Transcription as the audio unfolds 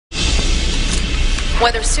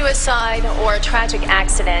Whether suicide or a tragic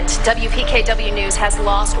accident, WPKW News has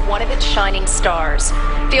lost one of its shining stars.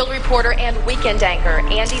 Field reporter and weekend anchor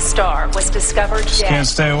Andy Starr was discovered dead. Can't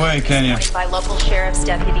stay away, can you? By local sheriff's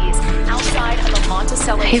deputies outside of a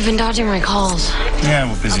Monticello. You've been dodging my calls. Yeah,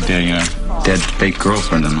 well, busy day, you know. Dead fake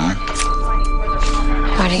girlfriend and all.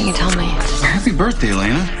 Why didn't you tell me? Happy birthday,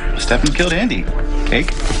 Elena. Stefan killed Andy.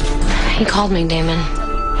 Cake? He called me, Damon.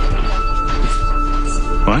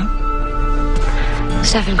 What?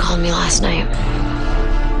 Stefan called me last night.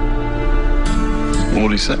 What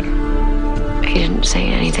did he say? He didn't say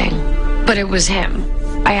anything. But it was him.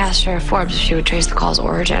 I asked Sheriff Forbes if she would trace the call's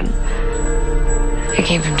origin. It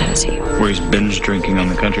came from Tennessee. Where he's binge drinking on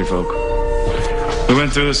the country folk. We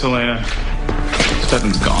went through this, Elena.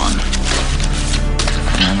 Stefan's gone.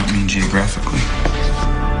 And I don't mean geographically.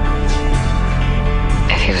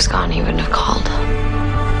 If he was gone, he wouldn't have called.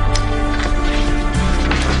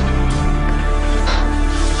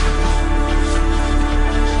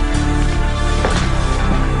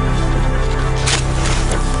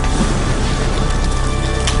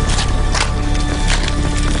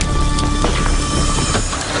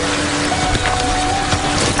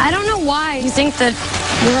 I don't know why you think that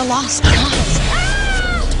we're a lost cause.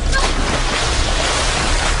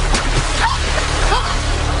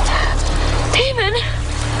 Damon!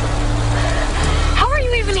 How are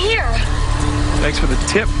you even here? Thanks for the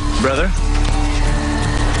tip, brother.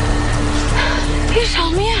 You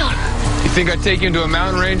showed me out. You think I'd take you into a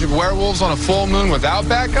mountain range of werewolves on a full moon without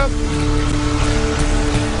backup?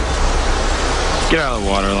 Get out of the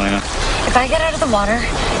water, Elena. If I get out of the water,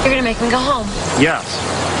 you're gonna make me go home. Yes,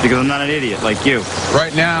 because I'm not an idiot like you.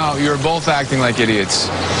 Right now, you're both acting like idiots.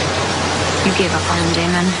 You gave up on him,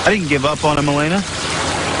 Damon. I didn't give up on him, Elena.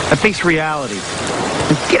 I face reality.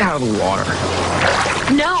 Get out of the water.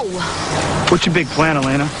 No! What's your big plan,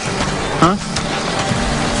 Elena? Huh?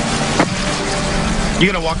 You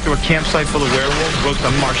gonna walk through a campsite full of werewolves, roast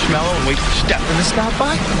a marshmallow, and wait for Stefan to stop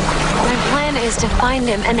by? My plan is to find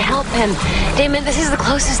him and help him. Damon, this is the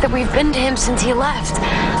closest that we've been to him since he left.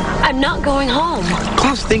 I'm not going home.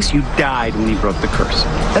 Klaus thinks you died when he broke the curse.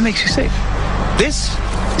 That makes you safe. This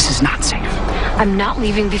is not safe. I'm not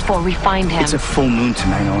leaving before we find him. It's a full moon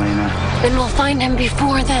tonight, Elena. Then we'll find him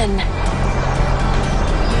before then.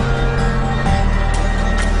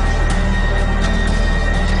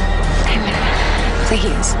 Damon,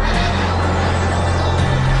 please.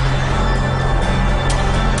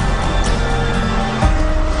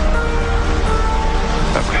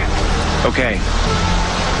 Okay.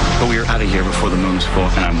 But we are out of here before the moon's full,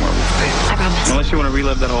 and I'm werewolf, babe. I promise. Unless you want to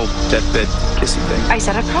relive that whole deathbed kissy thing. I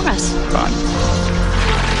said I promise. Fine.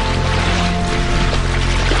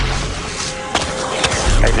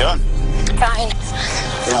 How you doing? Fine.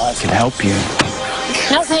 You know, I can help you.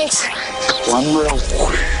 No thanks. One real...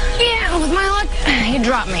 Yeah, with my luck, you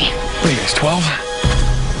dropped me. What are you guys, 12?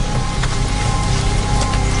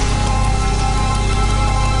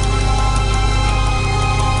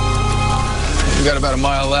 We got about a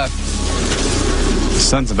mile left. The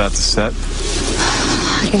sun's about to set.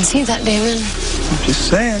 I can see that, Damon. I'm just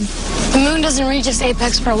saying. The moon doesn't reach its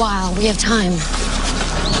apex for a while. We have time.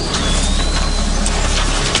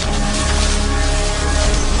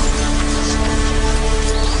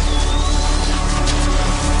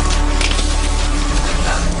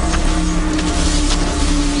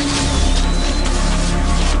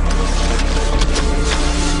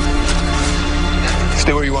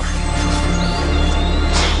 Stay where you are.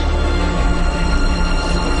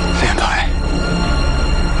 Stand by.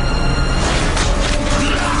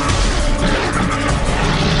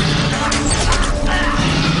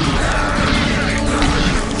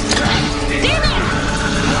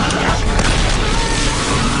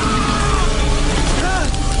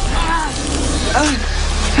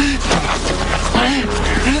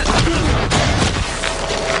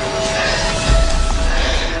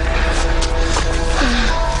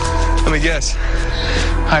 Let me guess.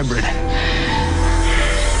 Hybrid.